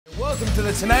Welcome to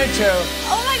the Tonight Show.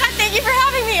 Oh my God, thank you for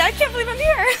having me. I can't believe I'm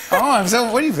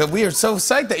here. What do you feel? We are so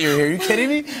psyched that you're here. Are you kidding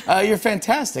me? You're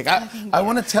fantastic. I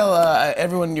want to tell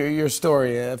everyone your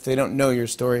story, if they don't know your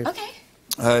story.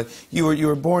 Okay. You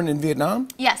were born in Vietnam?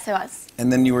 Yes, I was. And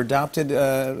then you were adopted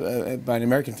by an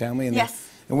American family? And yes.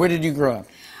 And where did you grow up?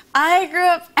 I grew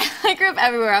up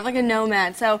everywhere. I'm like a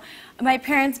nomad. So my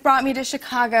parents brought me to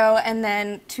Chicago and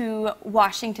then to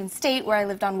Washington State, where I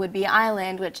lived on Whidbey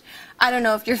Island, which I don't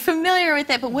know if you're familiar with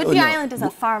it, but Whidbey Island is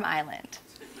a farm island.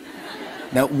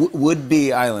 Now,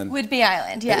 Whidbey Island? Whidbey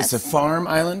Island, yes. It's a farm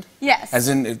island? Yes. As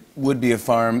in, it would be a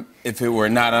farm if it were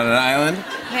not on an island?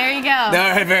 There you go. All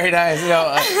right, very nice.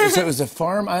 So it was a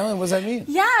farm island? What does that mean?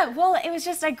 Yeah, well, it was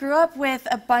just I grew up with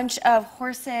a bunch of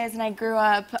horses, and I grew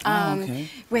up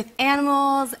with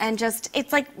animals, and just,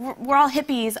 it's like we're all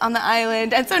hippies on the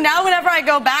island. And so now whenever I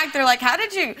go back, they're like, how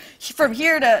did you, from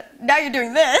here to now you're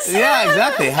doing this? Yeah,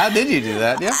 exactly. How did you do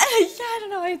that? Yeah, I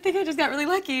don't know. I think I just got really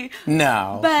lucky.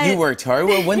 No, but you worked hard.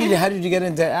 Well, how did you get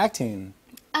into acting?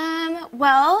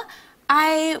 Well,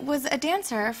 I was a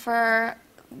dancer for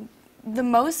the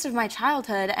most of my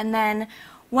childhood, and then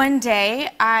one day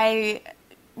I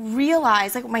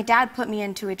realized, like, my dad put me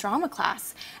into a drama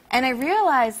class, and I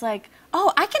realized, like,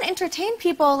 oh, I can entertain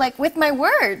people, like, with my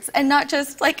words and not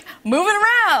just, like, moving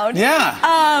around.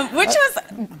 Yeah. Which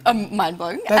was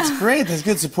mind-blowing. That's great. That's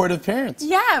good. Supportive parents.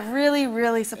 Yeah, really,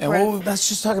 really supportive. And well, let's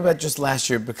just talk about just last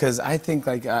year, because I think,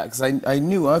 like, because I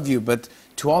knew of you, but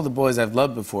to all the boys I've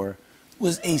loved before,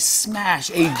 was a smash,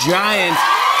 a giant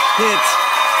hit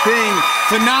thing,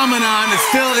 phenomenon. It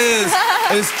still is.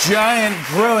 This giant,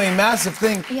 growing, massive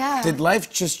thing. Yeah. Did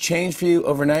life just change for you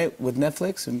overnight with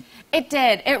Netflix? It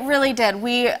did. It really did.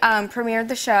 We premiered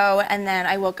the show, and then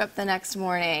I woke up the next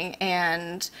morning,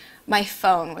 and my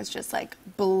phone was just, like,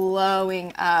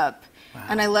 blowing up. Wow.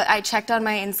 And I checked on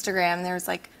my Instagram. There was,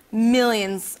 like,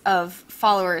 millions of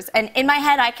followers. And in my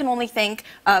head, I can only think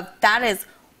of that is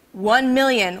 1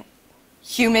 million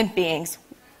human beings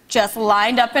just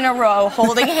lined up in a row,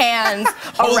 holding hands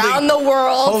around the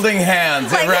world. Holding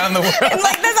hands around the world. And,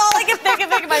 like, that's all I could think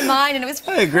of in my mind, and it was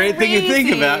a great thing to think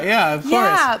about. Yeah, of course.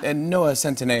 Yeah. And Noah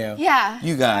Centineo. Yeah.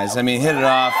 You guys, I mean, hit it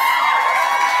off.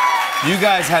 You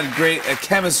guys had great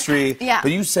chemistry. Yeah.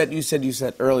 But you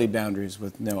set early boundaries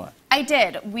with Noah. I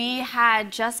did. We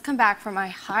had just come back from my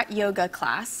hot yoga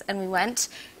class, and we went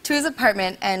to his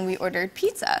apartment, and we ordered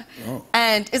pizza. Oh.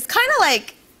 And it's kind of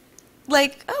like,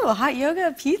 oh, hot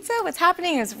yoga, pizza? What's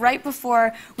happening? It was right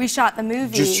before we shot the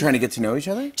movie. Just trying to get to know each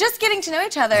other? Just getting to know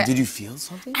each other. And did you feel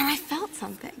something? And I felt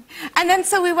something. And then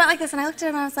so we went like this, and I looked at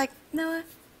him, and I was like, Noah,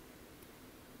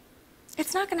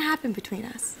 it's not going to happen between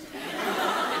us.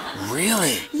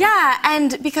 Really? Yeah,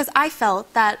 and because I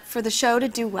felt that for the show to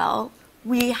do well,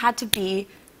 we had to be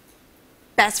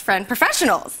best friend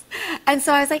professionals. And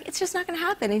so I was like, it's just not going to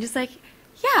happen. And he's just like,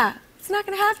 yeah, it's not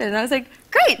going to happen. And I was like,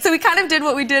 great. So we kind of did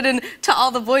what we did in To All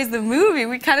the Boys, the movie.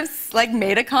 We kind of, like,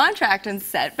 made a contract and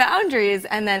set boundaries.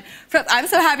 And then I'm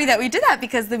so happy that we did that,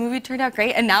 because the movie turned out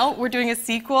great. And now we're doing a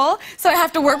sequel, so I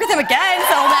have to work with him again.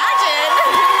 So imagine.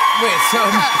 Wait,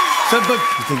 but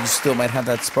you think you still might have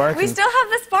that spark? We still have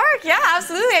the spark. Yeah,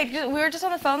 absolutely. We were just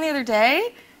on the phone the other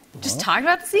day, just talking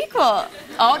about the sequel.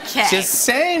 Okay. Just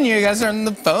saying, you guys are on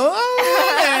the phone,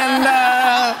 and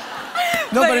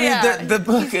no, but I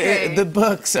mean, the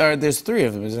books are, there's 3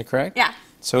 of them, is that correct? Yeah.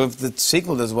 So if the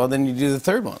sequel does well, then you do the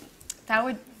 3rd one. That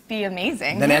would be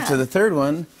amazing. Then after the 3rd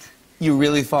one, you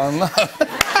really fall in love.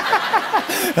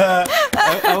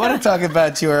 I want to talk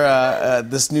about your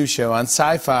this new show on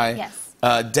Sci-Fi. Yes.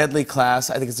 Deadly Class.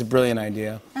 I think it's a brilliant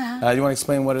idea. Do you want to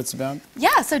explain what it's about?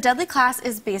 Yeah, so Deadly Class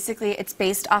is basically, it's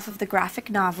based off of the graphic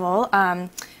novel,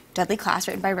 Deadly Class,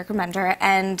 written by Rick Remender,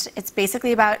 and it's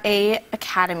basically about a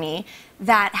academy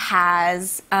that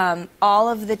has all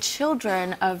of the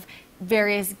children of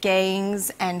various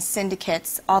gangs and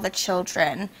syndicates, all the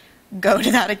children go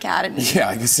to that academy.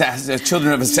 Yeah, like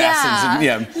children of assassins.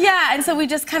 Yeah. Yeah, and so we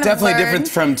just kind of definitely different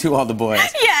from To All the Boys.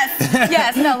 Yes,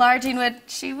 yes. No, Lara Jean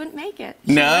she wouldn't make it.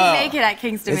 She wouldn't make it at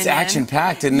King's Dominion. It's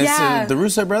action-packed, and it's the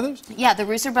Russo brothers? Yeah, the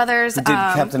Russo brothers. Who did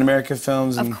Captain America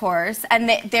films. Of course, and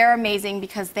they're amazing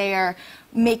because they are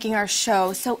making our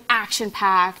show so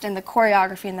action-packed, and the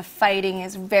choreography and the fighting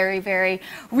is very, very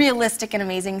realistic and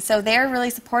amazing. So they're really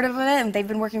supportive of it, and they've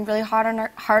been working really hard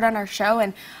on our show,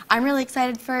 and I'm really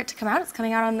excited for it to come out. It's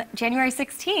coming out on January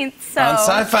 16th. So on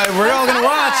Sci-Fi, we're all gonna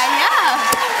watch.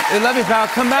 Yeah. We love you, pal.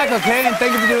 Come back, okay? And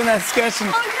thank you for doing that sketch. And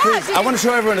I want to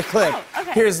show everyone a clip. Oh,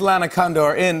 okay. Here's Lana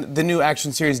Condor in the new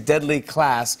action series Deadly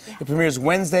Class. It premieres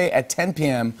Wednesday at 10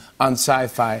 p.m. on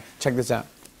Sci-Fi. Check this out.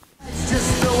 It's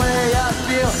just the way I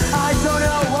feel, I don't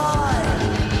know why.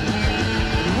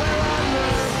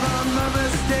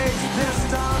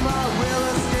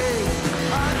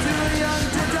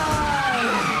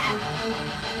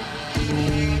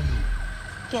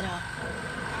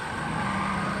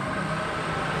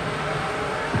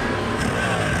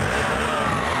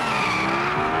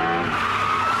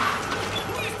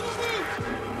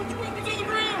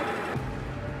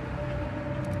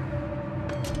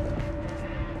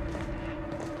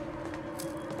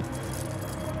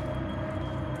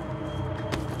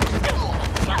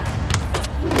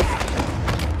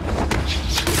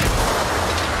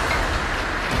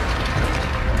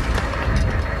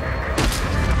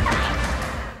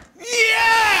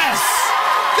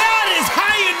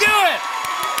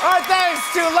 Our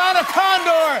thanks to Lana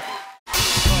Condor.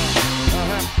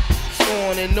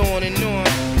 On and on and on.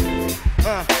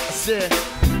 I said,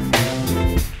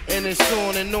 and it's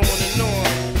on and on and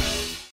on.